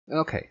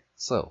Okay,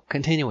 so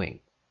continuing.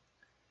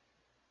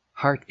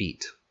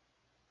 Heartbeat.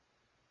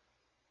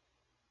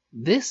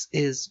 This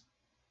is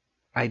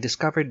I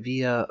discovered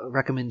via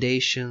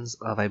recommendations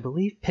of, I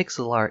believe,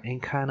 pixel art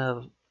and kind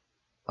of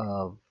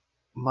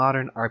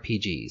modern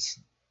RPGs.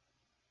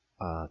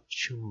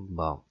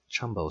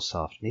 Chumbo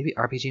Soft, maybe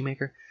RPG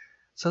Maker.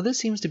 So this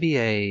seems to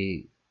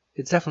be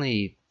it's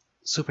definitely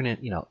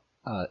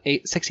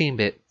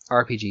 16-bit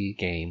RPG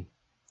game.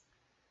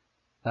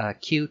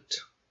 Cute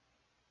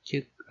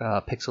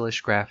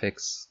pixelish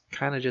graphics.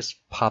 Kind of just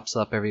pops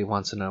up every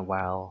once in a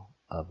while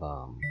of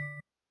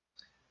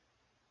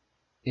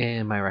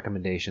in my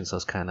recommendations, so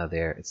it's kind of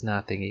there. It's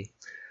not thingy.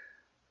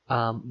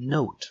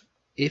 Note,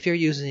 if you're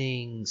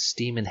using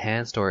Steam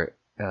Enhanced or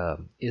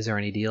Is There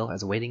Any Deal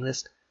as a waiting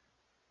list,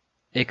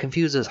 it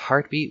confuses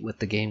Heartbeat with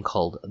the game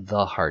called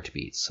The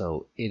Heartbeat.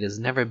 So it has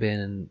never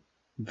been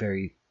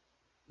very...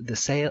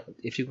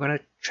 If you're going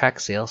to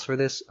track sales for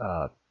this,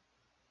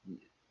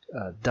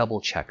 double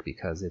check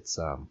because it's...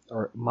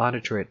 or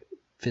monitor it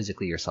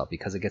physically yourself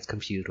because it gets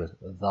confused with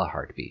The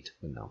Heartbeat.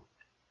 No.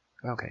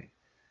 Okay.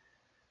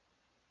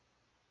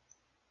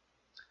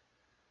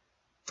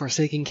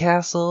 Forsaken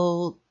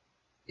Castle,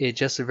 it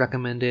just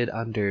recommended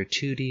under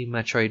 2D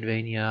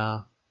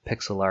Metroidvania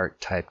pixel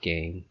art type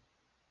game.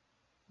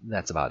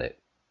 That's about it.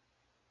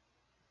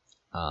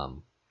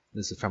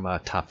 This is from a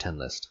top 10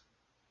 list.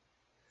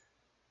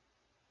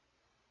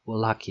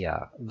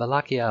 Wallachia,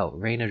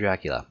 Reign of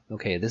Dracula.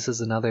 Okay, this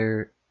is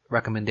another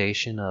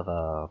recommendation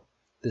of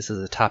this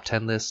is a top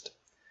 10 list.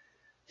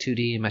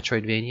 2D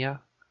Metroidvania.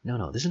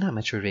 No, this is not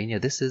Metroidvania.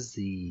 This is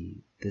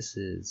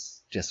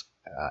just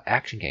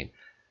action game.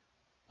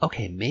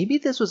 Okay, maybe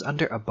this was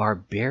under a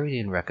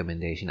Barbarian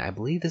recommendation. I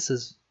believe this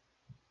is...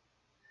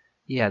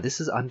 Yeah, this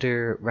is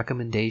under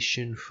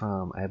recommendation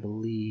from, I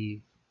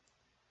believe,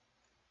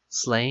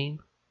 Slain?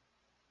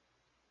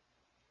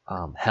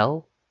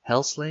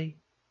 Hellslay?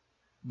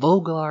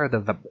 Volgar the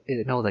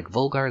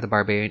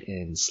Barbarian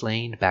and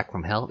Slain Back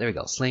from Hell. There we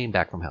go, Slain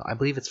Back from Hell. I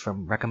believe it's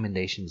from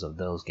recommendations of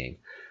those games.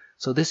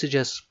 So this is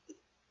just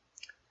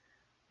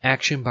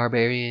action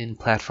barbarian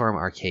platform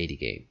arcade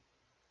game.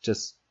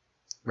 Just...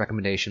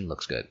 recommendation,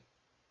 looks good.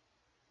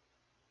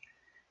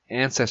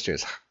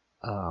 Ancestors,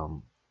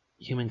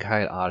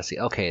 Humankind Odyssey.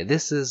 Okay,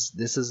 this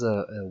is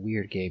a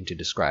weird game to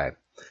describe.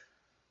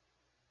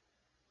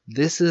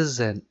 This is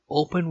an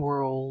open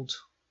world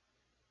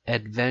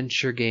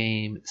adventure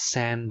game,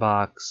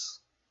 sandbox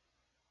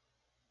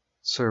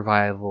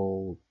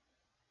survival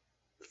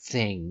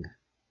thing,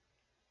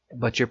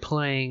 but you're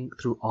playing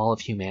through all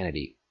of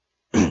humanity.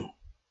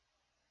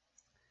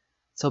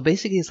 So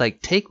basically it's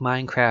like take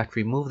Minecraft,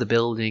 remove the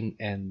building,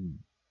 and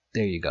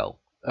there you go.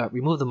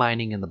 Remove the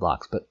mining and the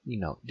blocks, but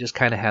just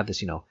kind of have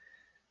this,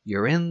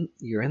 you're in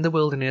the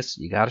wilderness,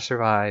 you gotta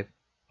survive.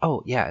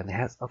 Oh yeah, and it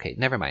has, okay,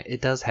 never mind.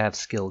 It does have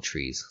skill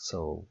trees,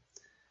 so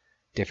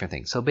different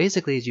things. So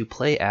basically as you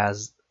play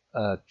as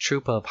a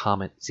troop of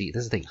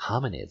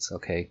hominids,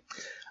 okay?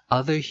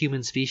 Other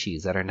human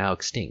species that are now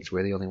extinct.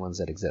 We're the only ones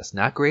that exist.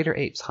 Not greater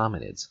apes,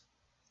 hominids.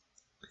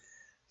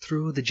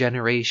 Through the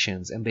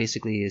generations, and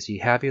basically as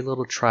you have your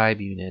little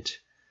tribe unit,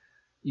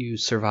 you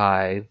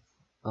survive.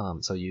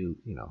 So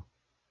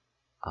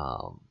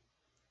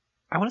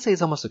I want to say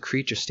it's almost a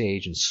creature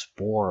stage in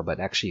Spore, but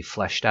actually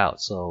fleshed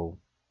out. So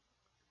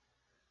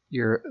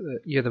you're a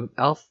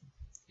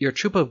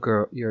troop of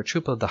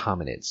the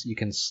hominids. You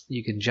can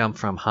jump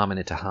from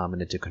hominid to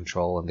hominid to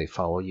control, and they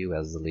follow you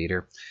as the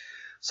leader.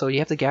 So you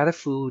have to gather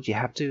food. You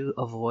have to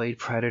avoid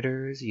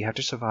predators. You have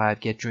to survive.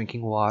 Get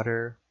drinking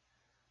water.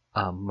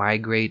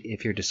 Migrate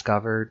if you're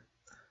discovered,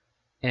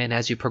 and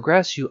as you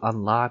progress you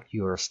unlock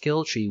your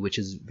skill tree, which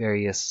is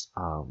various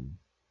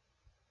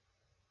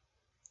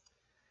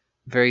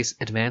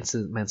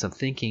advancements of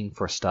thinking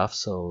for stuff.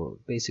 So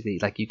basically,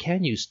 like, you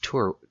can use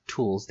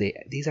tools.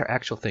 These are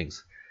actual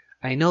things.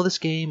 I know this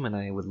game and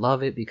I would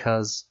love it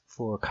because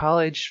for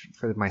college,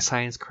 for my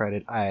science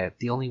credit,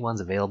 the only ones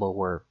available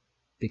were,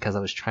 because I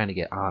was trying to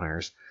get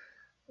honors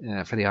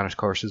for the honors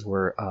courses,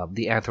 were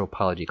the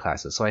anthropology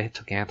classes. So I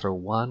took Anthro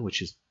 1,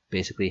 which is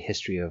basically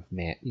history of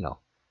man,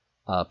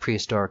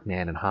 prehistoric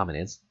man and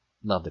hominids.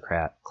 Love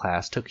the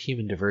class. Took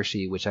human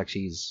diversity, which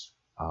actually is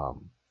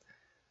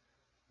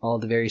all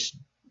the various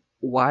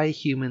why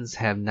humans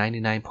have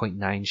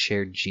 99.9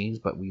 shared genes,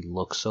 but we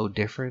look so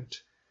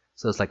different.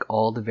 So it's like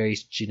all the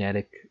various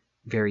genetic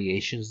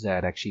variations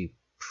that actually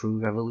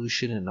prove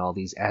evolution and all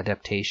these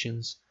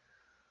adaptations.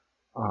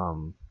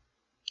 And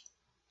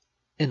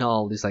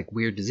all these like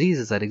weird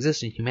diseases that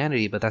exist in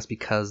humanity, but that's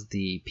because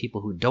the people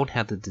who don't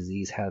have the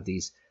disease have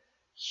these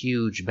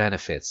huge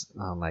benefits,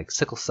 like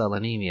sickle cell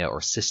anemia or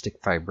cystic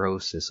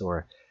fibrosis,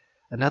 or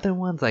another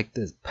one's like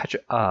this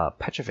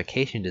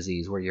petrification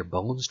disease where your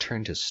bones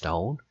turn to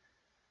stone.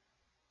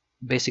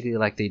 Basically,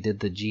 like they did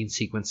the gene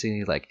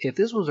sequencing, like if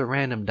this was a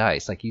random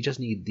dice, like you just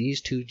need these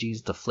two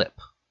genes to flip.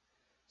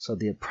 So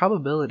the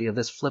probability of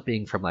this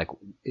flipping from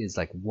is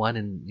 1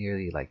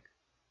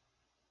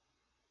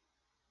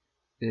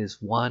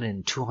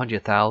 in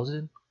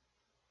 200,000.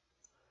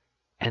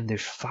 and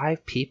there's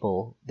 5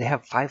 people. They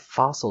have 5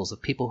 fossils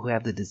of people who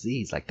have the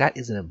disease. Like, that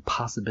is an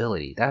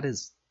impossibility. That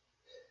is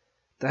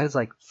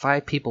like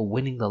 5 people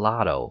winning the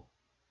lotto.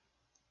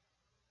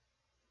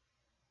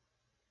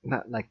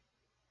 Not like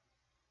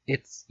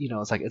it's, you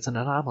know, it's like it's an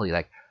anomaly.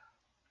 Like,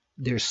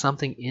 there's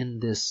something in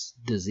this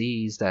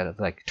disease that of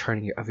like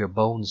turning your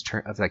bones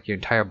of like your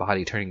entire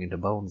body turning into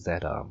bones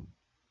that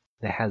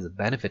has a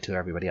benefit to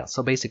everybody else.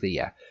 So basically,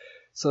 yeah.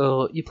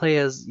 So you play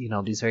as, you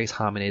know, these various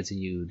hominids and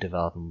you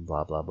develop them,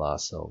 blah blah blah.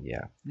 So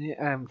yeah,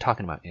 I'm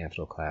talking about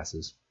Anvil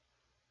classes.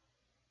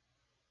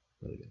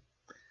 Really good.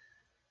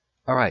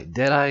 All right,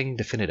 Deadeyeing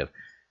Definitive.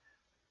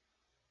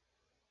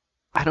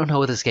 I don't know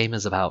what this game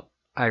is about.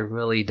 I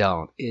really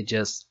don't.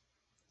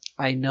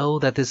 I know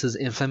that this is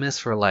infamous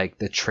for like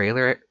the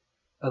trailer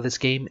of this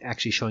game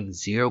actually showing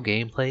 0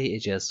 gameplay.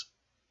 It's just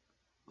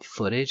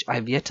footage.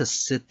 I've yet to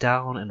sit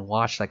down and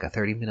watch like a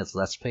 30 minutes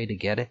Let's Play to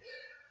get it.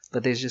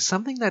 But there's just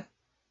something that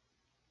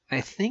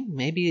I think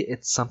maybe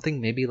it's something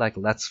maybe like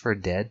Let's for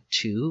Dead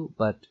 2,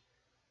 but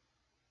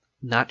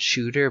not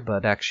shooter,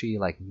 but actually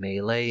like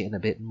melee and a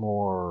bit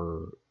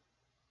more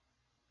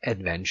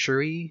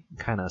adventure-y,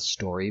 kind of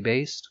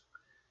story-based.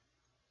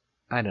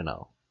 I don't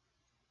know.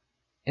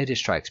 It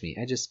just strikes me.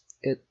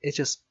 It's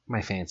just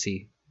my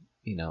fancy,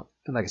 you know.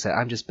 And like I said,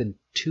 I've just been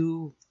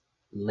too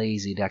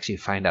lazy to actually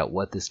find out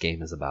what this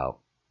game is about.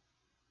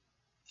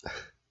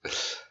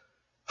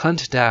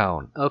 Hunt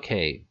Down.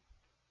 Okay.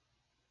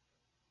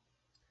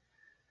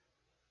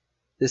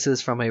 This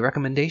is from a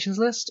recommendations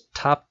list.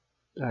 Top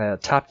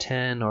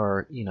 10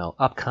 or, you know,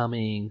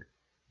 upcoming,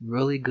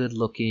 really good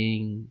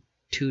looking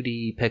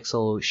 2D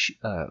pixel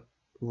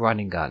run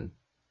and gun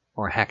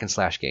or hack and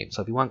slash game.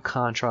 So if you want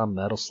Contra,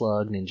 Metal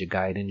Slug, Ninja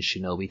Gaiden,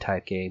 Shinobi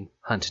type game,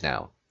 Hunt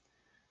Down.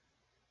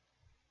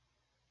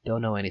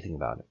 Don't know anything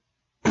about it.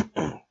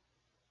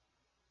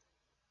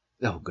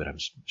 Oh, good, I'm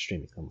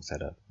streaming. I almost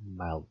had a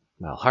mild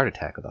heart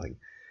attack about it.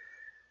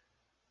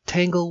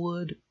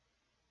 Tanglewood.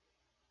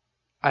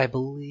 I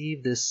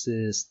believe this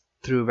is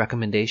through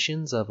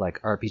recommendations of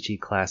like RPG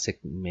Classic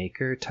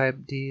Maker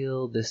type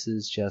deal. This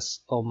is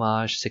just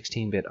homage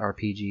 16-bit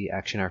RPG,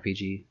 action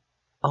RPG.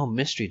 Oh,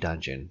 Mystery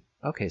Dungeon.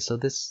 Okay, so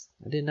this,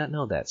 I did not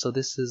know that. So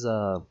this is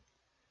an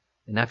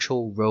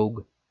actual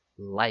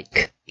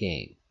rogue-like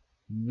game.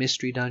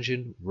 Mystery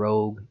Dungeon,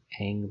 Rogue,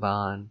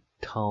 Angbon,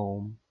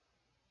 Tome,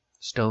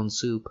 Stone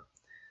Soup,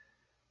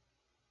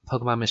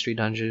 Pokemon Mystery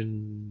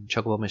Dungeon,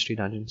 Chocobo Mystery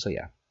Dungeon. So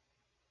yeah,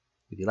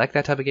 if you like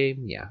that type of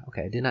game, yeah.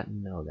 Okay, I did not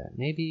know that.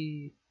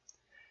 Maybe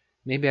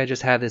I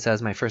just had this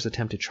as my first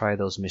attempt to try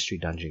those Mystery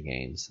Dungeon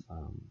games.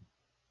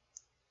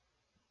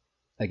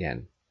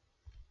 Again.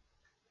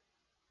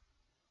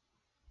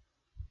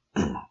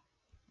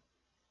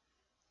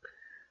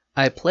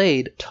 I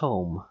played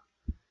Tome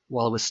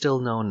while it was still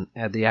known,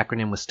 the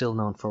acronym was still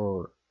known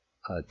for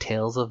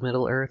Tales of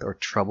Middle-earth or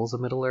Troubles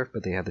of Middle-earth,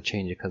 but they had to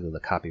change it because of the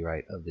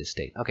copyright of this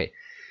state. Okay,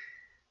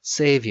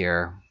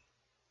 Savior.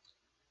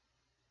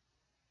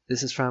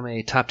 This is from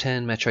a top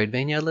 10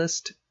 Metroidvania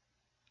list.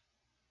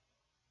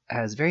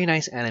 Has very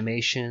nice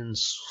animation,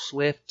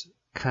 swift,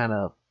 kind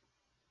of.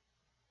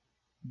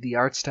 The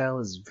art style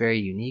is very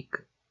unique.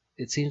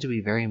 It seems to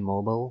be very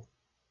mobile.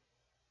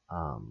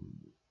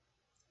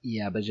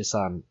 Yeah, but just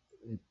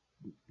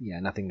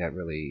nothing that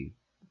really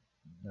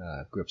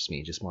grips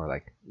me. Just more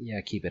like,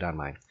 yeah, keep it on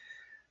mine.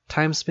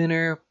 Time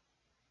Spinner.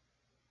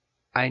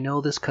 I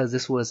know this because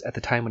this was at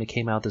the time when it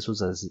came out. This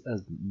was a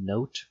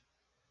note.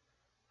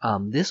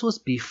 This was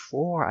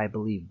before, I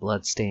believe,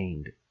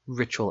 Bloodstained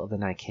Ritual of the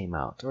Night came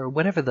out, or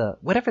whatever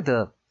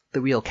the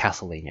real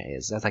Castlevania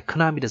is. As like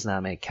Konami does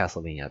not make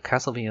Castlevania.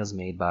 Castlevania is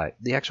made by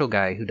the actual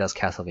guy who does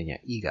Castlevania,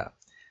 Iga.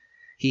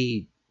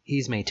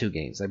 He's made 2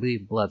 games. I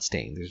believe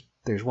Bloodstained.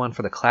 There's one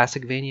for the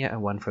classic Vania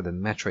and one for the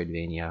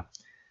Metroidvania.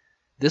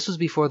 This was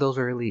before those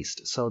were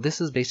released. So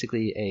this is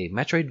basically a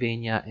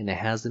Metroidvania, and it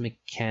has the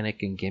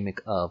mechanic and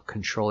gimmick of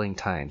controlling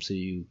time.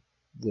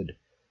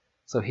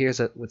 So here's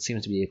what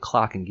seems to be a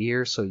clock and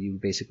gear. So you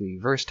basically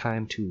reverse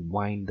time to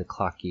wind the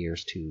clock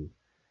gears to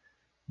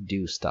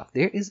do stuff.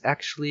 There is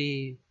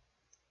actually...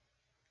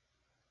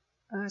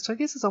 so I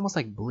guess it's almost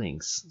like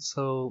Blinks.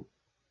 So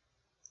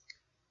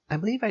I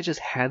believe I just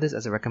had this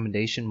as a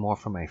recommendation more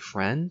from my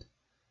friend.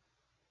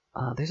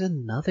 There's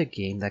another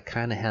game that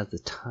kind of has the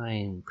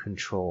time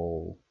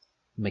control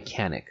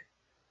mechanic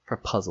for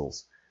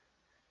puzzles,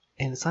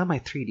 and it's on my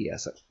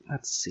 3DS.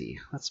 Let's see.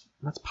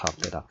 Let's pop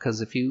that up,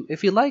 because if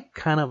you like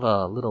kind of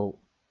a little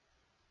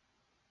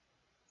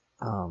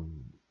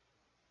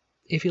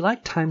if you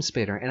like Time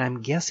Spinner, and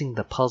I'm guessing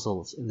the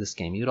puzzles in this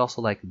game, you'd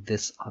also like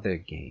this other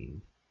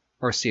game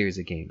or series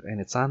of games, and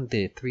it's on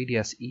the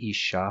 3DS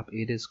eShop.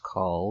 It is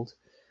called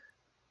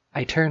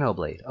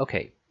Eternoblade.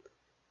 Okay.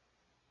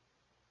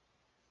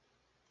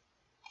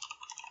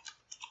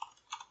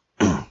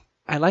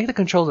 I like the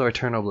controls of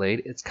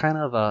Eternoblade. It's kind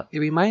of it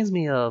reminds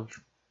me of...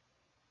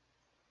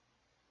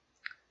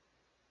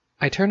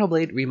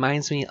 Eternoblade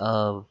reminds me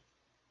of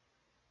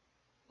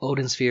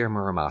Odin Sphere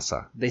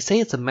Muramasa. They say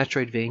it's a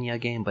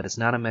Metroidvania game, but it's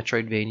not a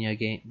Metroidvania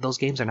game. Those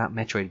games are not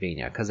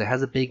Metroidvania because it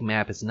has a big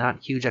map. It's not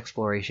huge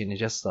exploration. It's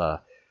just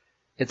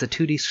it's a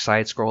 2D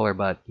side scroller,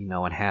 but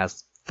it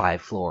has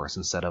 5 floors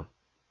instead of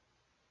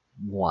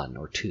 1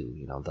 or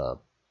 2. The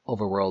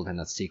overworld and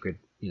the secret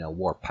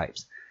warp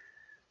pipes.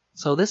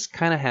 So this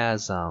kind of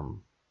has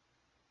kind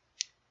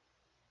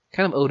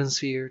of Odin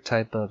Sphere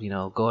type of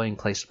going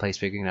place to place,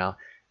 figuring out.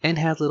 And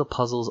has little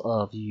puzzles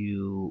of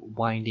you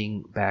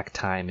winding back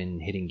time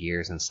and hitting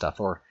gears and stuff,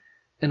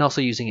 and also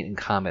using it in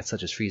combat,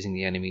 such as freezing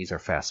the enemies or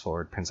fast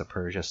forward Prince of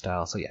Persia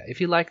style. So yeah, if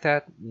you like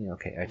that,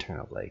 okay,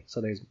 Eternal Blade.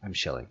 So I'm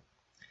shilling.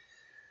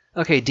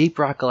 Okay, Deep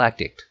Rock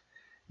Galactic.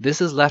 This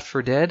is Left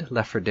 4 Dead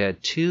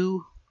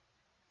 2,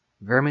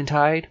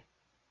 Vermintide.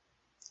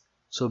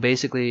 So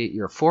basically,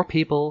 you're 4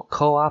 people,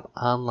 co-op,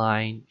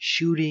 online,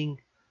 shooting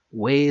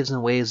waves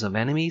and waves of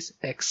enemies,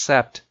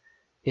 except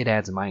it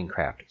adds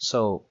Minecraft.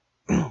 So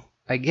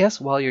I guess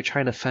while you're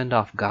trying to fend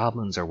off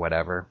goblins or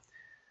whatever,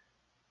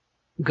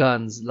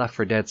 guns, Left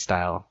 4 Dead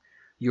style,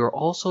 you're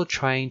also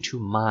trying to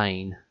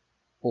mine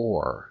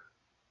ore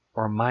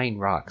or mine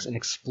rocks and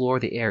explore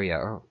the area.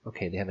 Or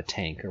okay, they have a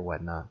tank or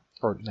whatnot,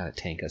 or not a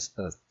tank, a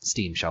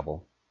steam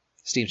shovel,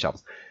 steam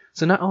shovels.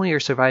 So not only are you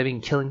surviving,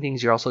 killing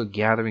things, you're also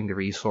gathering the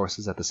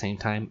resources at the same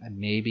time. And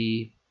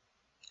maybe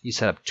you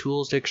set up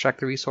tools to extract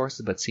the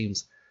resources, but it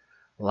seems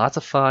lots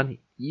of fun. It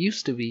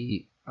used to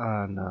be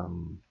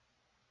on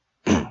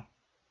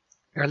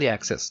early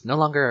access, no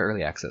longer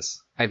early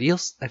access.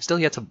 I've still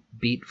yet to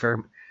beat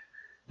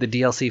the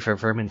DLC for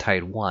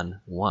Vermintide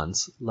 1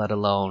 once, let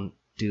alone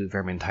do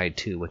Vermintide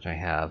 2, which I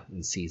have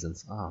in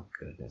seasons. Oh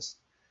goodness.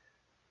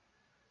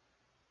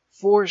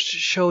 Forged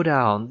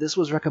Showdown. This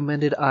was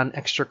recommended on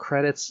extra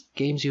credits,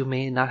 games you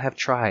may not have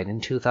tried,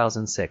 in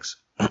 2006.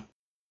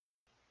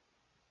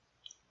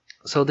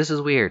 So this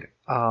is weird.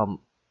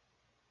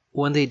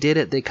 When they did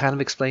it, they kind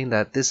of explained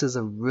that this is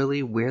a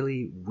really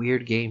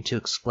weird game to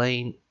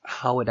explain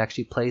how it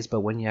actually plays, but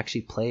when you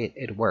actually play it,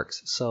 it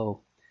works. So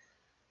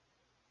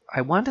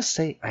I want to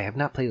say, I have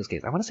not played those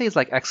games. I want to say it's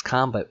like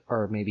XCOM,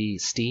 or maybe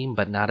Steam,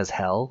 but not as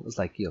hell. It's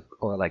like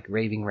or like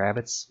Raving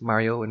Rabbits,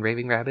 Mario and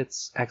Raving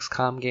Rabbits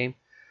XCOM game.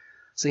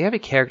 So you have your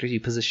characters, you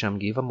position them,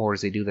 give them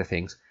orders, they do their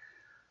things.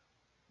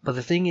 But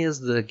the thing is,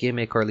 the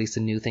gimmick, or at least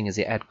the new thing, is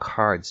they add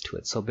cards to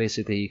it. So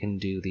basically, you can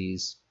do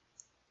these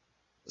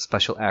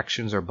special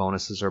actions or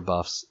bonuses or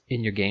buffs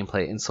in your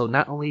gameplay. And so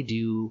not only do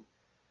you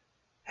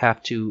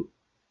have to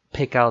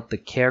pick out the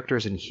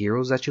characters and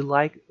heroes that you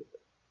like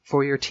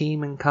for your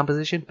team and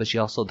composition, but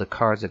you also the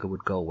cards that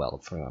would go well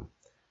for them.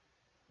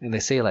 And they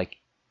say, like,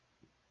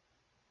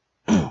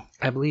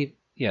 I believe,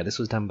 yeah, this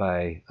was done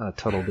by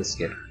Total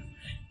Biscuit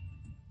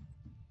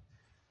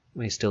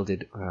when he still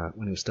did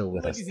when he was still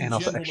with us, and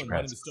also Extra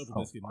Credits.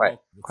 Oh, quiet.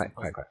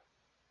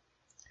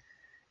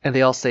 And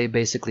they all say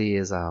basically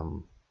is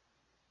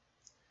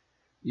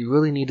you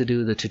really need to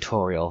do the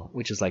tutorial,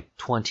 which is like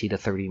 20 to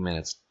 30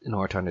 minutes in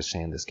order to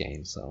understand this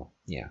game. So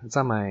yeah, it's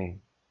on my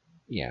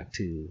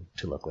to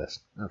look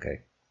list.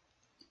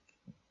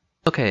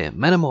 Okay,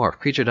 Metamorph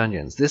Creature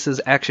Dungeons. This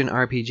is action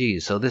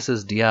RPG, so this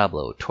is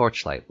Diablo,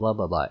 Torchlight, blah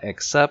blah blah.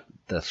 Except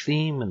the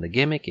theme and the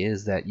gimmick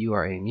is that you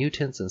are a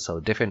mutant, and so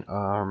different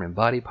arm and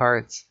body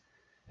parts.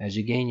 As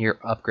you gain your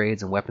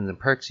upgrades and weapons and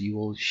perks, you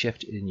will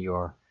shift in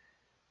your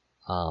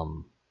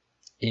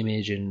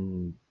image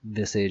and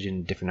visage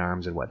and different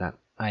arms and whatnot.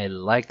 I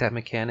like that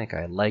mechanic.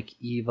 I like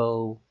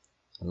Evo.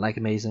 I like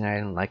Amazing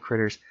Item. I like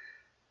Critters.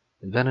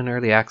 It's been in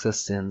early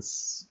access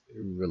since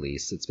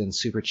release. It's been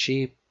super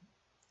cheap.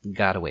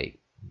 Gotta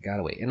wait.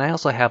 And I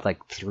also have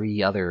like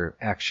 3 other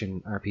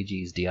action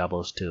RPGs,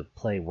 Diablos, to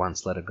play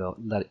once. Let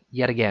it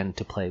yet again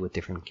to play with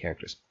different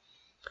characters.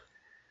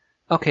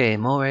 Okay,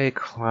 Moe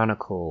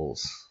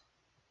Chronicles.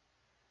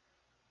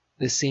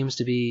 This seems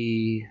to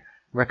be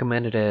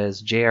recommended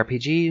as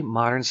JRPG,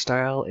 modern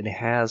style. It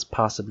has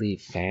possibly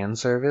fan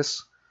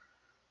service.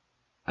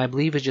 I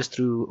believe it's just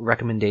through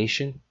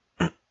recommendation.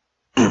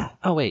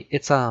 Oh wait,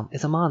 it's a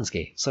Mons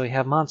game, so you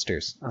have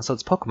monsters. So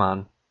it's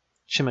Pokemon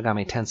Shin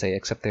Megami Tensei,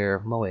 except they're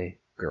Moe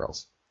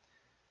girls.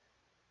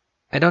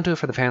 I don't do it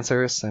for the fan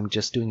service. I'm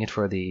just doing it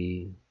for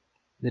the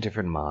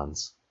different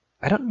Mons.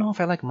 I don't know if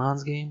I like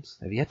Mons games.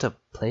 I've yet to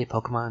play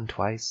Pokemon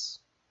twice,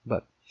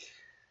 but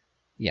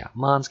yeah,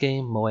 Mons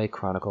game, Moe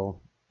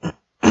Chronicle.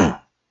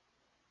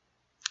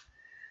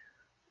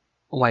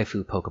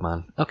 Waifu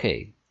Pokemon.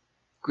 Okay,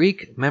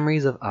 Greek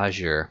Memories of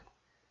Azure.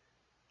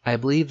 I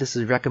believe this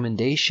is a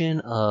recommendation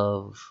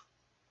of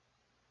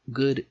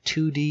good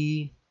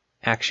 2D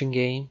action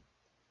game.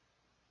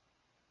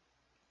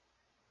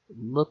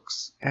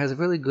 Has a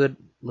really good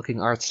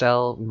looking art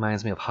style.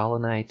 Reminds me of Hollow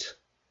Knight.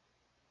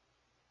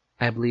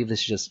 I believe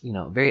this is just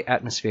very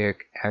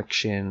atmospheric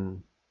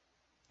action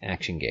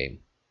game.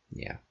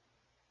 Yeah,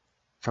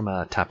 from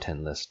a top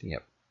 10 list.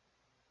 Yep.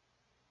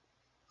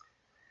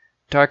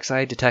 Dark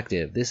Side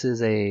Detective. This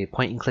is a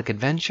point-and-click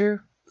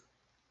adventure.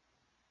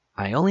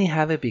 I only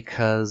have it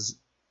because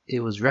it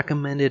was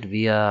recommended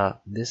via,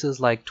 this is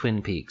like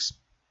Twin Peaks.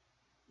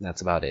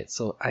 That's about it.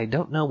 So I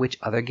don't know which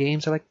other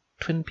games are like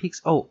Twin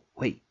Peaks. Oh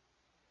wait,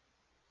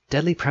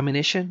 Deadly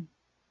Premonition.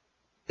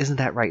 Isn't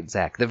that right,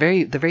 Zach? The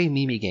very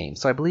memey game.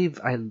 So I believe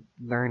I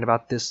learned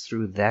about this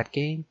through that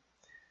game.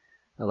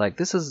 Like,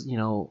 this is,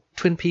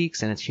 Twin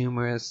Peaks, and it's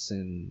humorous,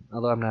 and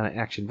although I'm not an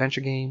action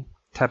adventure game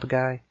type of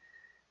guy,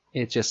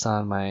 it's just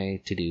on my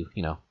to-do,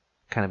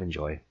 kind of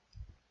enjoy.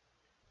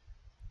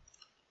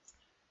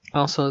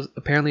 Also,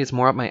 apparently it's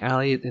more up my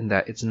alley in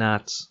that it's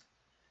not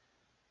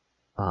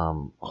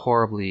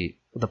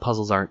the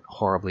puzzles aren't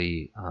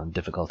horribly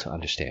difficult to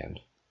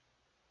understand.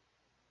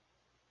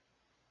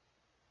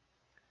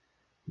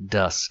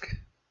 Dusk.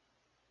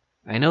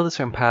 I know this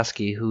from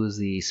Pasky, who is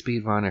the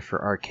speedrunner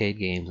for arcade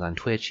games on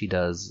Twitch. He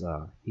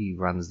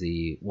runs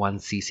the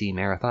 1cc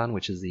marathon,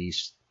 which is the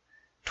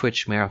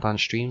Twitch marathon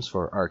streams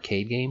for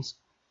arcade games.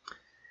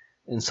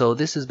 And so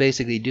this is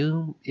basically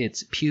Doom.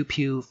 It's pew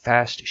pew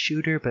fast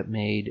shooter, but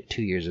made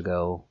 2 years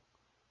ago.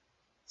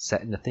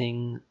 Set in the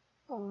thing.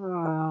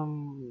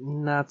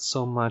 Not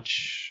so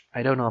much.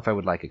 I don't know if I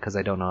would like it because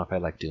I don't know if I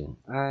like Doom.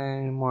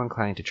 I'm more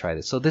inclined to try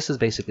this. So this is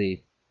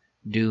basically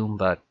Doom,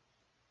 but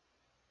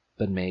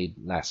made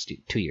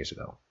 2 years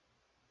ago,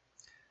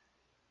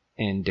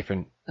 and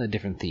a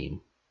different theme.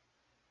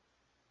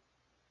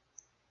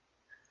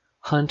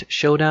 Hunt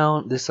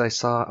Showdown. This I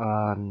saw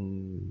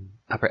on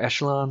Upper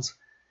Echelons.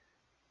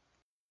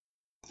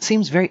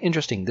 Seems very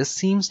interesting. This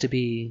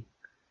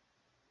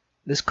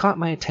caught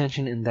my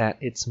attention in that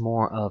it's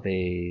more of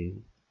a.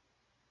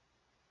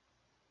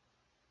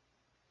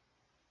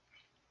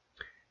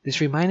 This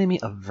reminded me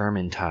of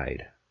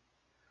Vermintide.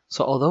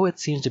 So although it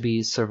seems to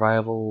be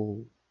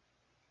survival.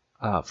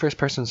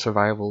 First-person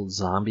survival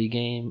zombie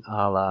game,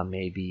 a la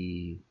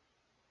maybe.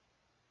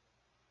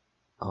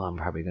 Oh, I'm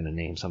probably going to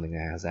name something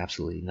that has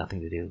absolutely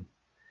nothing to do.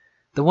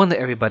 The one that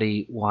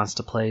everybody wants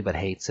to play but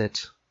hates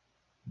it.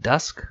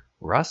 Dusk?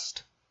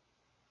 Rust?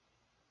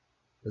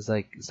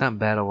 It's not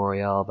Battle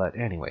Royale, but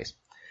anyways.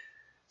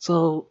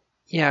 So,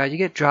 yeah, you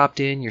get dropped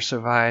in, you're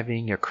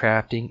surviving, you're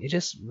crafting. It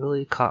just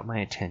really caught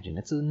my attention.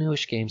 It's a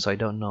newish game, so I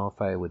don't know if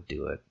I would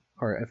do it.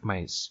 Or if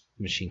my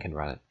machine can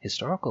run it.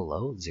 Historical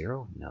low?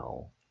 0?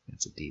 No.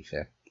 It's a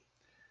defect.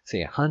 So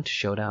yeah, Hunt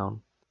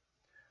Showdown.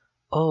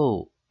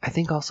 Oh, I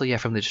think also,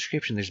 from the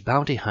description, there's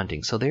bounty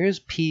hunting. So there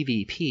is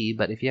PvP,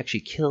 but if you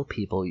actually kill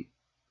people,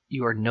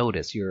 you are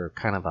noticed. You're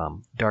kind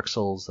of Dark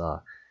Souls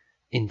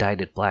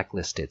indicted,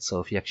 blacklisted. So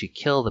if you actually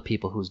kill the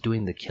people who's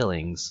doing the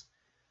killings,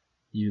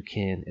 you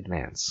can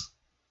advance.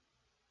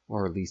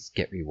 Or at least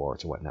get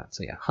rewards or whatnot.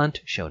 So yeah, Hunt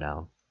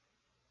Showdown.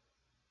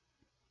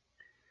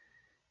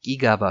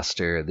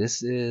 Gigabuster.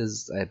 This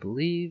is, I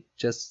believe,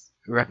 just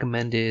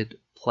recommended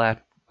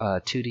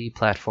 2D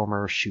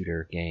platformer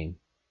shooter game.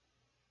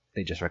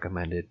 They just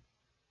recommended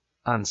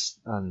on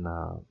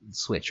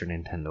Switch or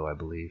Nintendo, I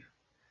believe.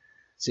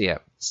 So yeah,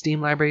 Steam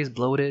library is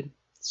bloated.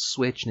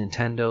 Switch,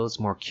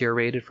 Nintendo's more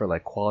curated for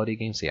quality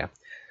games. So yeah,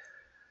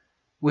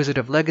 Wizard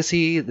of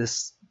Legacy.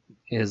 This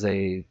is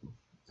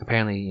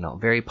apparently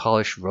very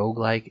polished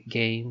roguelike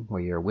game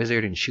where you're a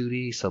wizard and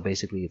shooty. So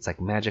basically, it's like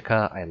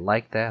Magicka. I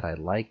like that. I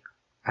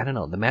don't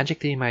know, the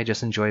magic theme I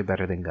just enjoy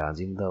better than Guns,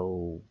 even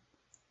though.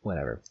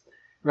 Whatever.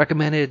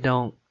 Recommended,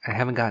 I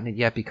haven't gotten it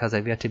yet because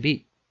I've yet to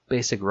beat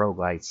basic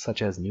roguelites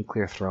such as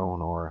Nuclear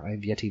Throne, or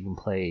I've yet to even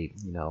play,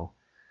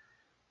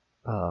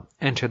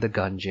 Enter the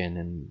Gungeon,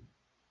 and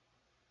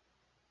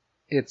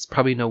it's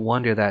probably no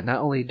wonder that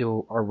not only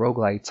are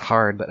roguelites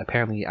hard, but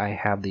apparently I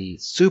have the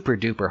super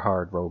duper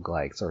hard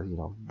roguelikes, or,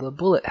 the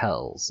bullet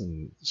hells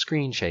and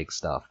screen shake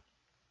stuff.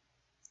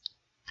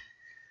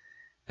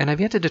 And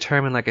I've yet to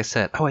determine, like I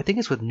said, I think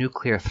it's with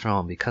Nuclear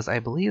Throne, because I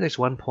believe there's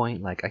one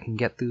point, I can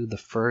get through the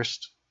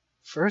first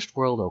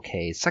world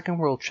okay, second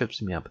world trips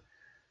me up.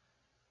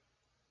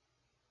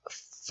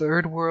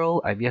 Third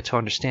world, I've yet to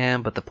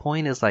understand, but the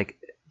point is,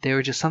 there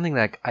was just something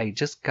I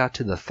just got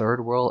to the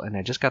third world, and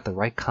I just got the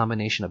right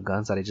combination of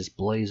guns that I just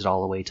blazed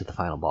all the way to the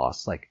final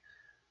boss.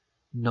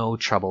 No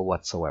trouble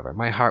whatsoever.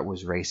 My heart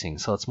was racing,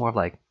 so it's more of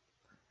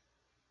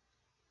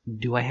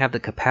do I have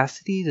the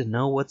capacity to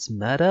know what's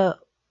meta?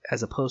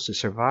 As opposed to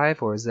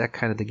survive, or is that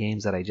kind of the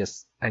games that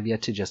I've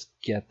yet to just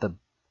get the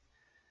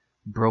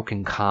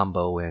broken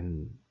combo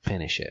and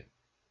finish it?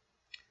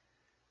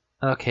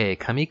 Okay,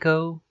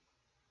 Kamiko.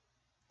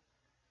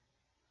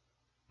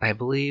 I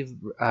believe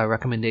a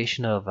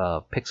recommendation of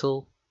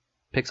pixel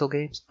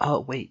games. Oh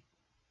wait,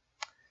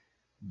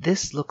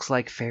 this looks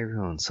like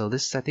Faerun. So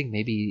this, I think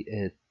maybe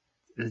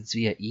it's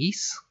via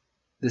Ys.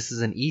 This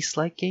is an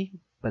Ys-like game,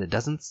 but it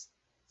doesn't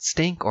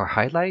stink or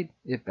highlight.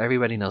 If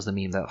everybody knows the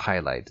meme that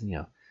highlight,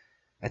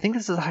 I think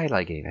this is a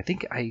highlight game. I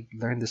think I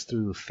learned this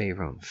through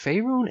Faerun.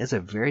 Faerun is a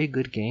very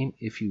good game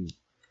if you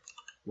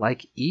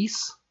like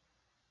Ys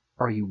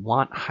or you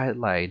want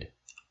highlight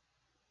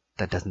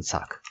that doesn't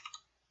suck.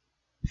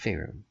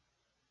 Faerun.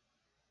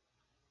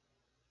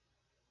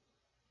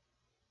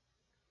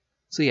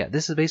 So yeah,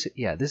 this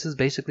is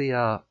basically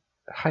a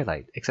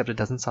highlight, except it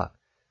doesn't suck.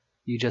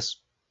 You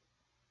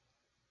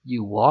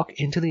walk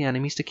into the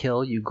enemies to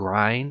kill, you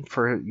grind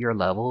for your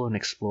level and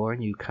explore,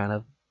 and you kind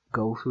of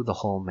go through the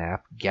whole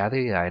map,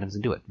 gather the items,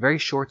 and do it. Very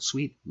short,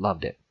 sweet,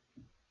 loved it.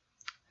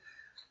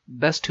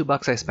 Best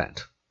 $2 I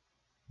spent.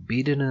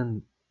 Beat it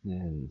in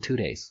 2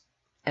 days.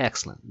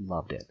 Excellent.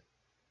 Loved it.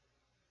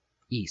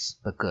 East,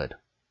 but good.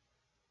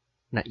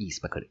 Not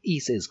East, but good.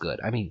 East is good.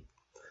 I mean,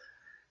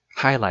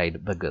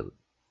 highlight, but good.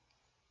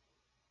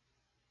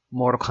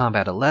 Mortal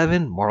Kombat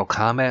 11. Mortal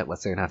Kombat,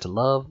 what's there not to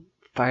love?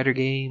 Fighter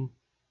game.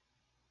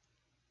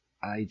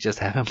 I just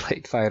haven't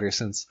played fighter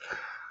since...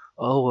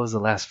 Oh, what was the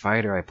last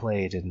fighter I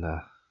played in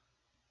the...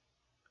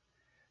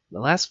 The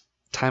last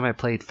time I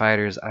played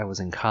fighters, I was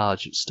in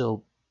college,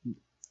 still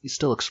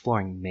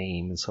exploring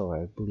MAME, and so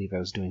I believe I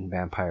was doing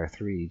Vampire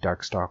 3,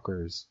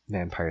 Darkstalkers,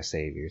 Vampire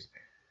Saviors.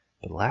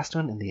 But the last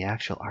one in the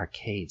actual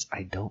arcades,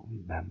 I don't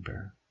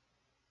remember.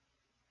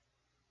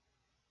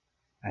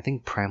 I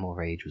think Primal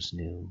Rage was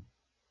new.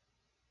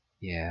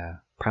 Yeah,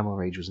 Primal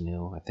Rage was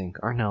new, I think.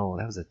 Or no,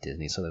 that was at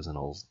Disney, so that was an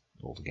old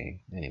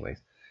game. Anyways.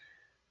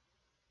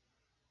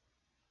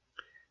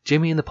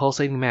 Jimmy and the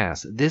Pulsating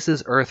Mass. This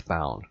is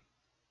Earthbound.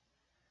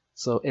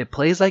 So it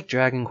plays like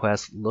Dragon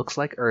Quest, looks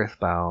like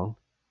Earthbound.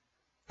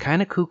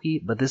 Kind of kooky,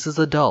 but this is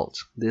adult.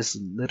 This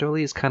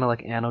literally is kind of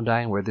like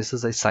Anodyne, where this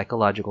is a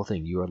psychological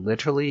thing. You are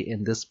literally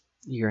in this...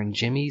 You're in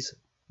Jimmy's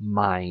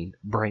mind,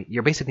 brain.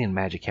 You're basically in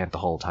Magic Camp the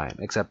whole time,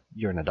 except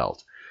you're an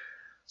adult.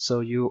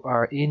 So you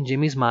are in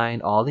Jimmy's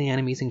mind. All the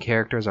enemies and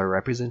characters are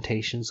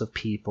representations of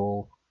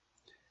people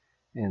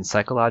and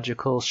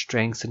psychological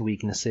strengths and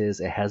weaknesses.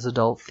 It has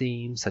adult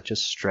themes such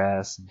as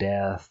stress,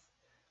 death,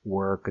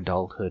 work,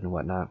 adulthood, and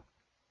whatnot.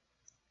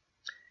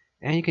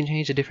 And you can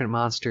change the different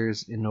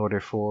monsters in order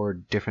for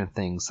different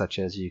things, such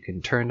as you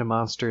can turn to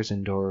monsters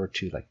in order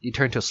to, like, you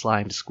turn to a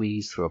slime to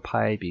squeeze through a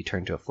pipe, you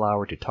turn to a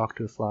flower to talk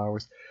to the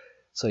flowers.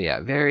 So yeah,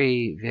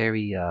 very,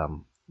 very,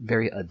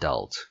 very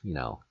adult, you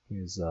know.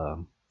 Here's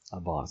a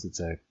boss.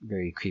 It's a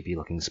very creepy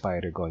looking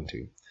spider going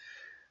through.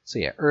 So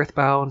yeah,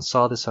 Earthbound,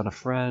 saw this on a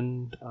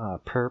friend,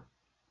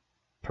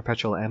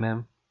 Perpetual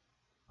MM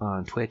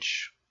on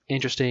Twitch.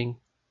 Interesting.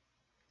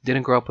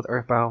 Didn't grow up with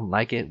Earthbound,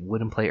 like it,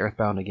 wouldn't play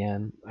Earthbound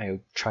again. I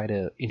try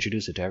to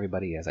introduce it to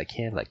everybody as I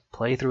can, like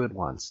play through it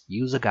once,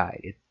 use a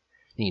guide. It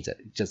needs it.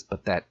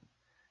 But that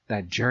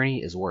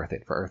journey is worth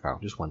it for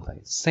Earthbound, just one play.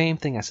 Same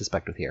thing I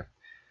suspect with here.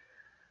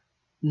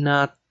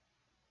 Not,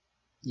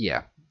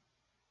 yeah,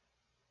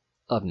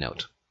 of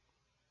note.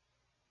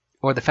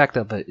 Or the fact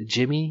of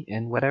Jimmy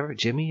and whatever,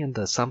 Jimmy and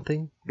the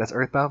something, that's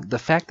Earthbound. The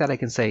fact that I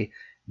can say,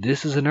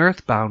 this is an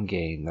Earthbound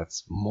game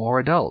that's more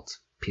adult.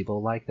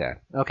 People like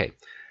that. Okay.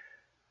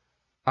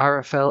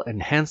 RFL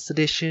Enhanced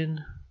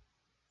Edition.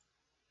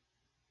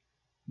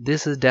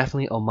 This is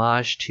definitely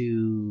homage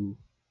to,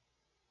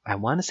 I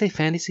want to say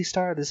Phantasy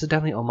Star. This is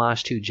definitely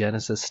homage to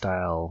Genesis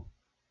style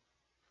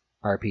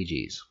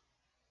RPGs.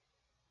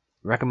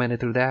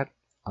 Recommended through that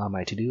on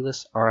my to-do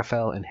list.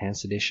 RFL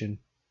Enhanced Edition.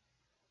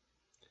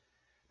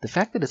 The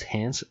fact that it's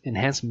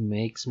enhanced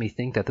makes me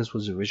think that this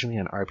was originally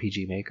an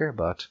RPG Maker,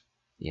 but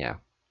yeah.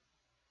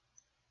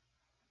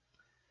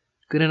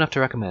 Good enough to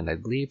recommend, I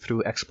believe,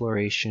 through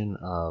exploration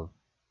of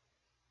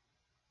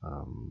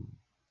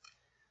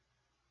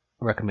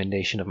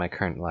recommendation of my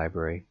current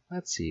library.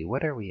 Let's see,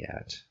 what are we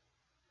at?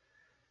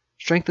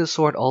 Strength of the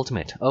Sword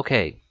Ultimate.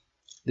 Okay,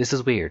 this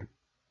is weird.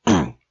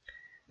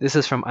 This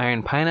is from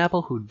Iron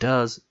Pineapple, who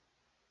does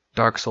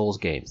Dark Souls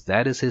games.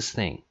 That is his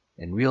thing.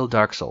 And real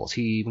Dark Souls.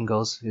 He even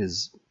goes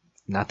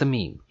not the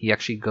meme. He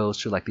actually goes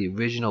to like the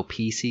original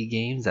PC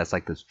games. That's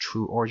like the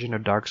true origin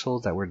of Dark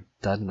Souls that were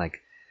done in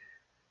like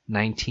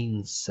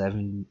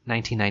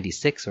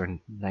 1996 or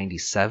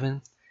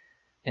 97.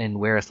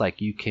 And where it's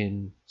like you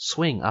can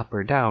swing up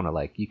or down, or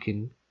like you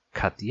can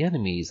cut the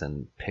enemies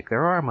and pick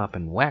their arm up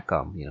and whack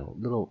them. You know,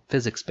 little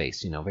physics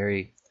based. You know,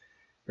 very,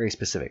 very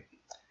specific.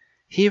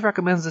 He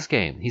recommends this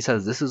game. He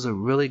says this is a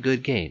really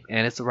good game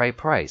and it's the right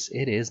price.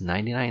 It is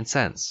 99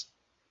 cents.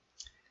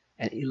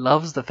 And he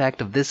loves the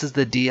fact of this is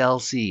the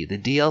DLC. The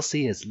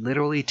DLC is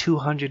literally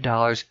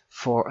 $200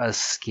 for a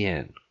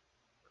skin.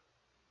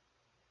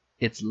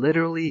 It's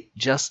literally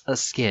just a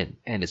skin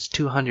and it's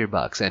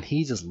 $200. And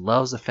he just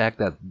loves the fact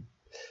that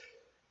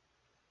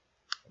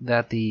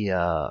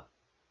the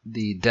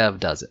dev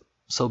does it.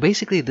 So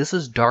basically this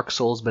is Dark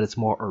Souls, but it's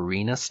more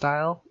arena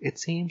style, it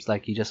seems.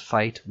 Like you just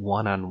fight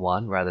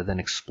one-on-one rather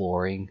than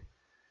exploring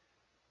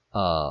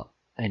an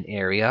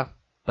area.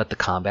 But the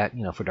combat,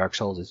 you know, for Dark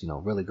Souls is, you know,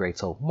 really great.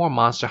 So more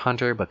Monster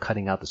Hunter, but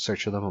cutting out the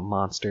search for them a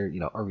monster, you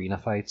know, arena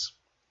fights.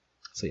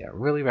 So yeah,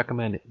 really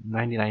recommend it.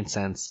 99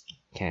 cents.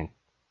 Yeah.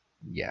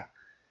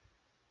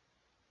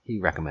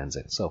 He recommends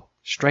it. So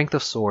Strength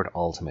of Sword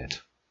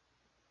Ultimate.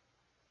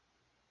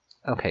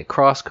 Okay,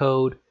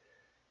 Crosscode,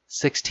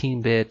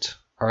 16-bit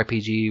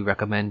RPG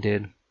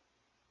recommended.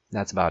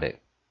 That's about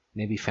it.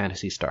 Maybe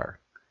Phantasy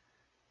Star.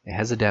 It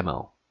has a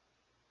demo.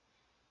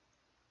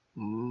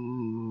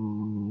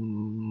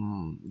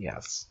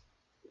 Yes.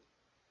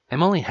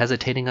 I'm only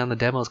hesitating on the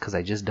demos because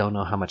I just don't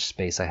know how much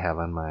space I have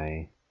on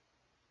my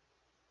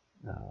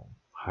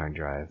hard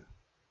drive.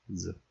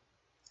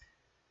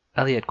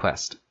 Elliot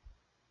Quest.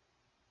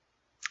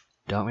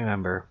 Don't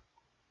remember.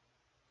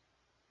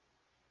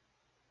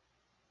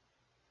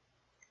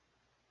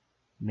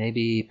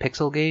 Maybe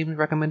pixel game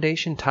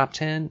recommendation, top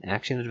 10,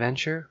 action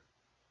adventure.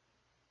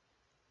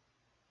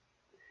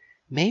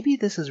 Maybe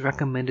this is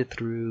recommended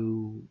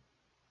through...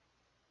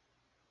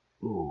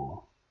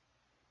 Ooh.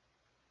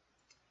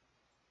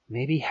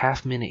 Maybe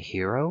Half Minute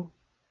Hero?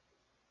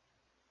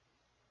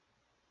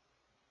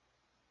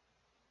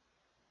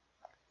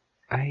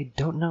 I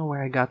don't know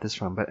where I got this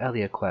from, but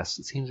Elliot Quest.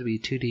 It seems to be a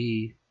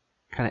 2D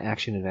kind of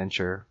action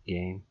adventure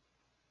game.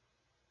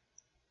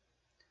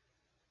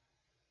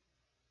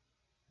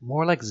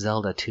 More like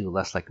Zelda 2,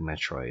 less like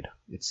Metroid,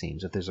 it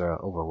seems, if there's an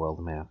overworld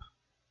map.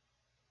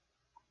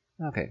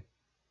 Okay.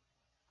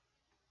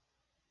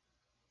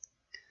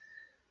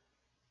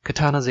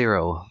 Katana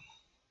Zero.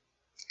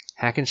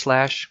 Hack and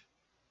slash.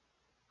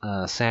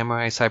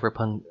 Samurai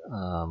cyberpunk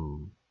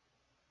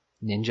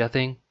ninja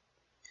thing.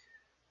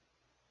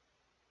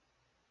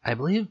 I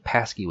believe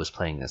Pasky was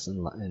playing this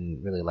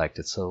and really liked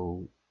it,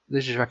 so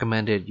this is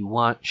recommended. You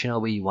want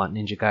Shinobi, you want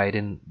Ninja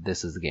Gaiden,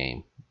 this is the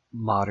game.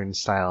 Modern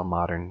style,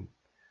 modern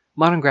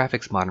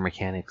graphics, modern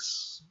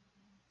mechanics.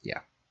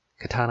 Yeah.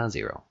 Katana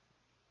Zero.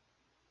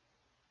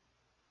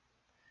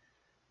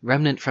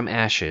 Remnant from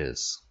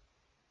Ashes.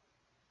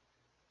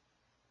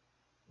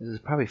 This is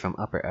probably from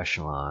upper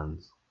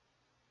echelons.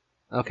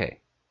 Okay.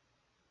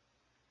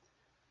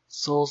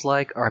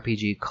 Souls-like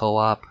RPG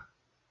co-op.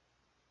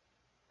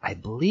 I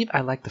believe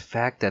I like the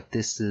fact that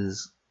this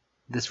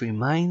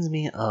reminds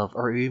me of,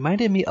 or it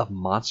reminded me of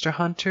Monster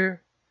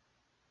Hunter,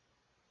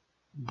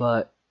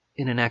 but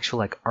in an actual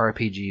like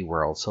RPG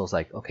world. So it's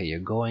like, okay, you're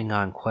going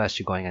on quests,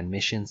 you're going on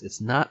missions. It's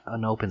not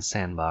an open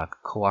sandbox,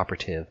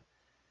 cooperative,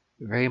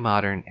 very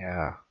modern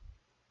era.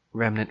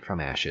 Remnant from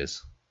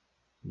Ashes.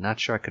 Not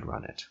sure I could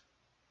run it.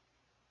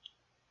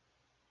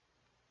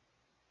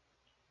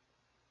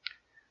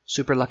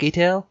 Super Lucky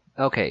Tale?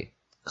 Okay.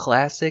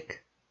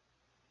 Classic,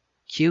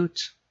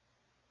 cute,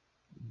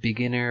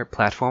 beginner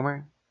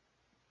platformer.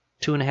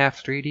 2.5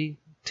 3D,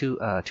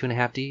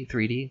 2.5D,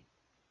 3D.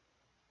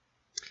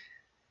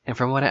 And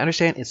from what I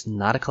understand, it's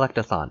not a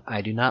collectathon.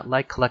 I do not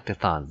like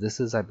collectathons. This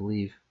is, I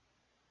believe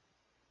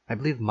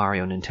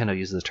Mario, Nintendo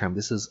uses the term.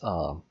 This is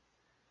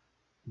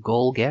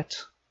goal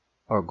get,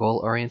 or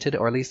goal oriented,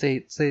 or at least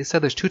they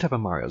said there's two types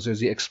of Marios. There's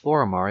the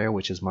Explorer Mario,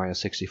 which is Mario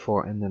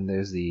 64, and then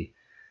there's the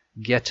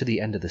get to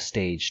the end of the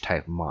stage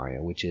type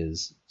Mario, which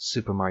is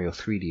Super Mario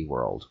 3D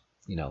World.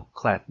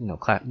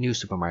 New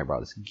Super Mario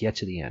Bros. Get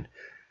to the end.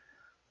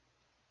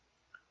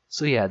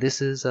 So yeah,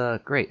 this is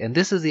great, and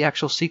this is the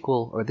actual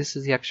sequel,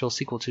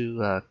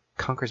 to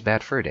Conker's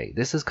Bad Fur Day.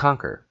 This is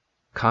Conker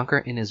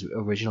in his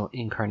original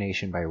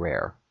incarnation by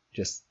Rare.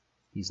 Just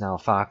he's now a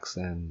fox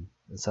and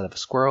instead of a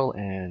squirrel,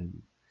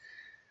 and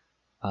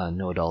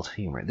no adult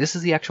humor. This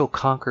is the actual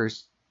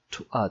Conker's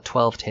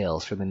 12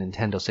 Tales for the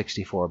Nintendo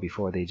 64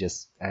 before they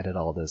just added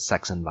all the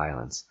sex and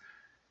violence.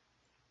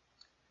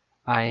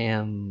 I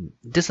am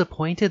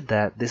disappointed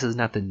that this is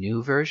not the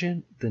new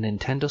version. The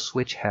Nintendo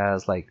Switch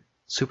has like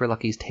Super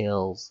Lucky's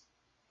Tales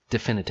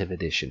Definitive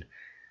Edition.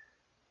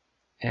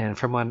 And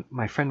from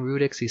my friend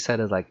Rudix, he said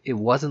it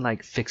wasn't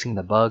like fixing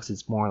the bugs,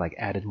 it's more like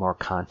added more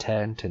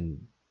content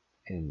and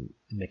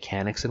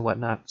mechanics and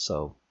whatnot.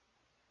 So,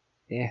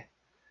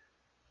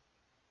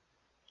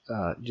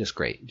 just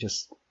great.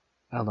 Just,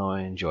 I don't know,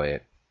 I enjoy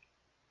it.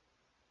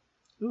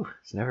 Ooh,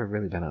 it's never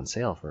really been on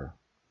sale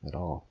at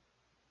all.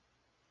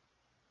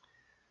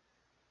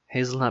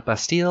 Hazelnut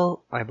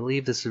Bastille, I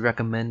believe this is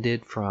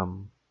recommended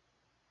from...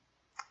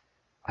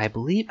 I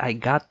believe I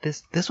got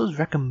this. This was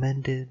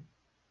recommended.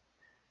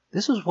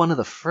 This was one of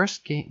the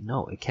first games.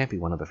 No, it can't be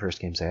one of the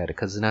first games I had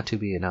because it's not to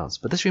be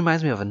announced. But this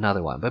reminds me of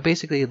another one. But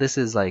basically, this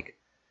is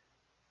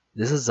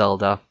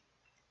Zelda,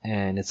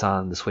 and it's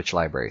on the Switch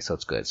library, so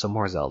it's good. So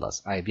more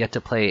Zeldas. I have yet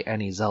to play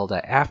any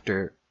Zelda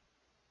after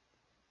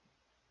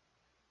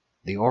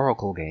the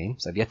Oracle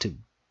games. I've yet to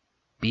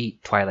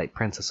beat Twilight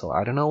Princess, so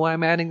I don't know why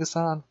I'm adding this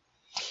on.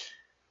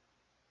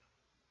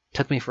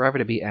 Took me forever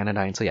to beat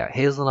Anodyne. So yeah,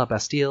 Hazelnut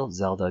Bastille,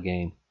 Zelda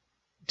game.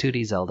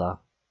 2D Zelda.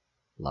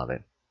 Love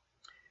it.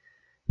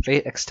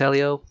 Fate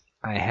Extelio.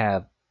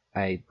 I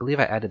believe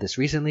I added this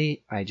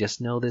recently. I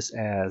just know this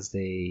as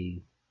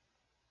a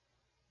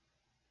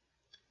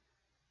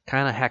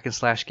kind of hack and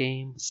slash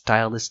game.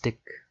 Stylistic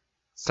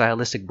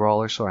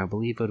brawler. So I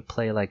believe it would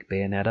play like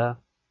Bayonetta.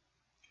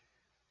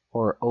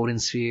 Or Odin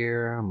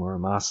Sphere,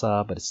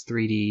 Muramasa, but it's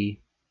 3D.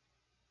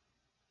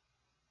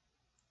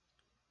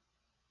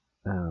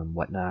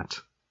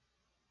 Whatnot.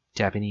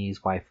 Japanese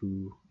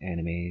waifu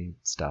anime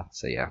stuff.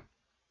 So yeah,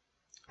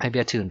 I've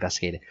yet to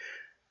investigate it.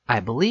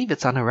 I believe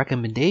it's on a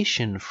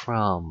recommendation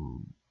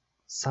from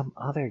some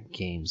other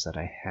games that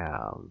I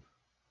have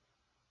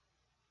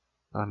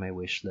on my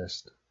wish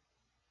list.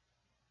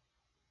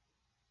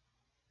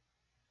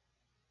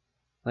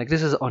 Like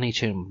this is Oni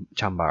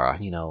Chambara,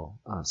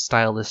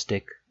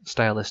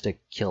 stylistic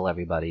kill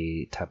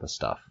everybody type of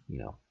stuff,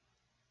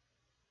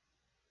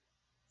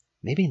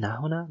 Maybe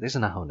Nahona? There's a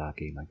Nahona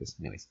game like this.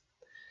 Anyways.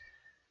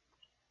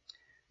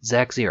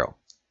 Zack Zero.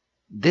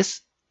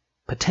 This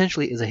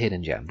potentially is a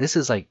hidden gem. This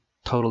is like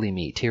totally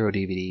me. Tiro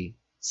DVD,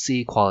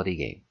 C quality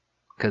game.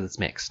 Because it's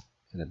mixed.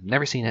 and I've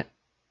never seen it,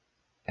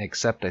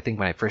 except I think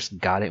when I first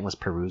got it and was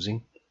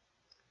perusing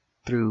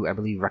through, I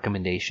believe,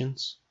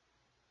 recommendations.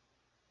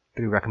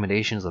 Through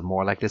recommendations of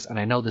more like this, and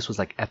I know this was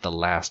like at the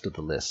last of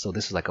the list, so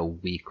this is like a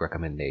weak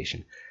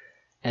recommendation.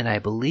 And I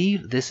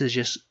believe this is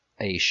just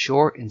a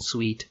short and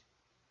sweet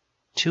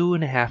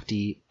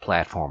 2.5D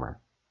platformer.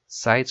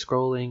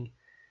 Side-scrolling,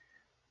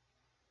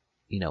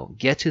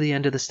 get to the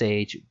end of the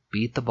stage,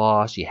 beat the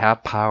boss, you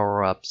have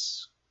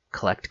power-ups,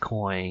 collect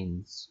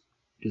coins.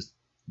 Just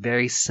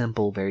very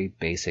simple, very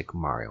basic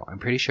Mario. I'm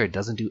pretty sure it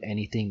doesn't do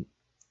anything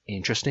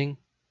interesting.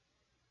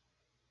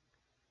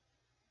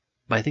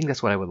 But I think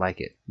that's what I would like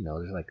it.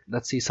 There's like,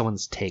 let's see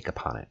someone's take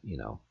upon it,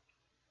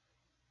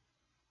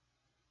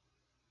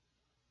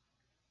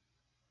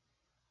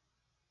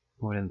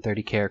 More than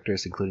 30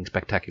 characters, including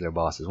spectacular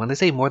bosses. When they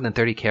say more than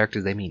 30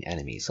 characters, they mean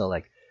enemies. So,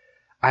 like,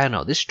 I don't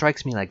know. This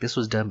strikes me like this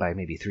was done by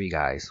maybe 3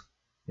 guys.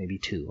 Maybe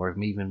 2, or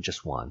maybe even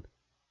just 1.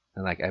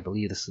 And, like, I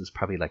believe this is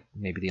probably, like,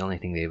 maybe the only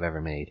thing they've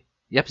ever made.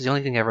 Yep, it's the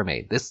only thing ever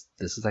made. This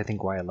is, I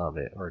think, why I love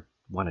it, or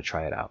want to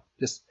try it out.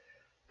 Just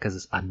because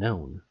it's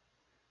unknown,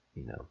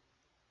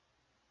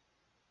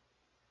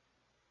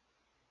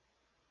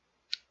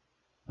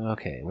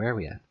 Okay, where are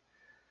we at?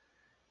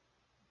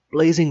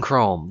 Blazing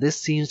Chrome. This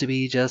seems to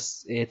be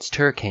just, it's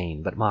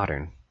Turricane, but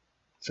modern.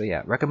 So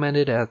yeah,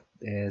 recommended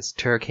as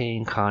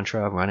Turricane,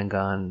 Contra, Run and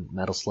Gun,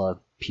 Metal Slug,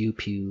 Pew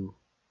Pew.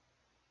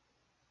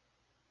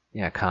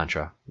 Yeah,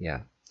 Contra.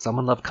 Yeah.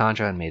 Someone loved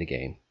Contra and made a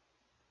game.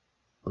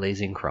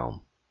 Blazing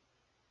Chrome.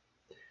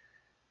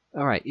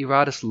 Alright,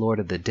 Eratus, Lord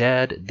of the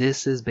Dead.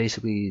 This is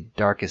basically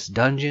Darkest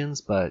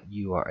Dungeons, but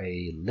you are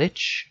a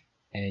lich,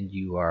 and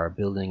you are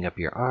building up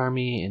your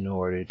army in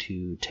order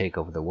to take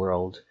over the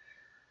world.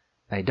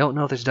 I don't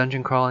know if there's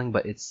dungeon crawling,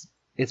 but it's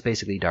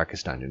basically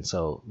Darkest Dungeon.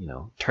 So,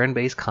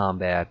 turn-based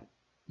combat.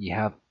 You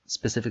have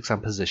specifics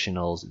on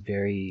positionals.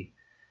 Very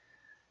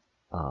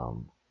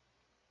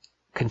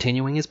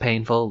continuing is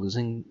painful.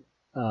 Losing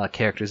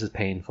characters is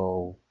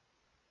painful.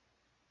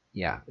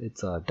 Yeah,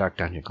 it's a Dark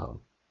Dungeon clone.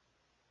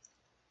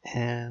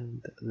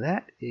 And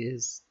that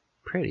is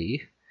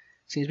pretty.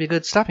 Seems to be a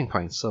good stopping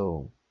point.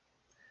 So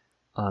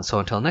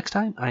until next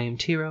time, I am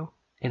Tiro,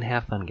 and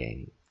have fun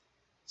gaming.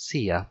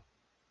 See ya.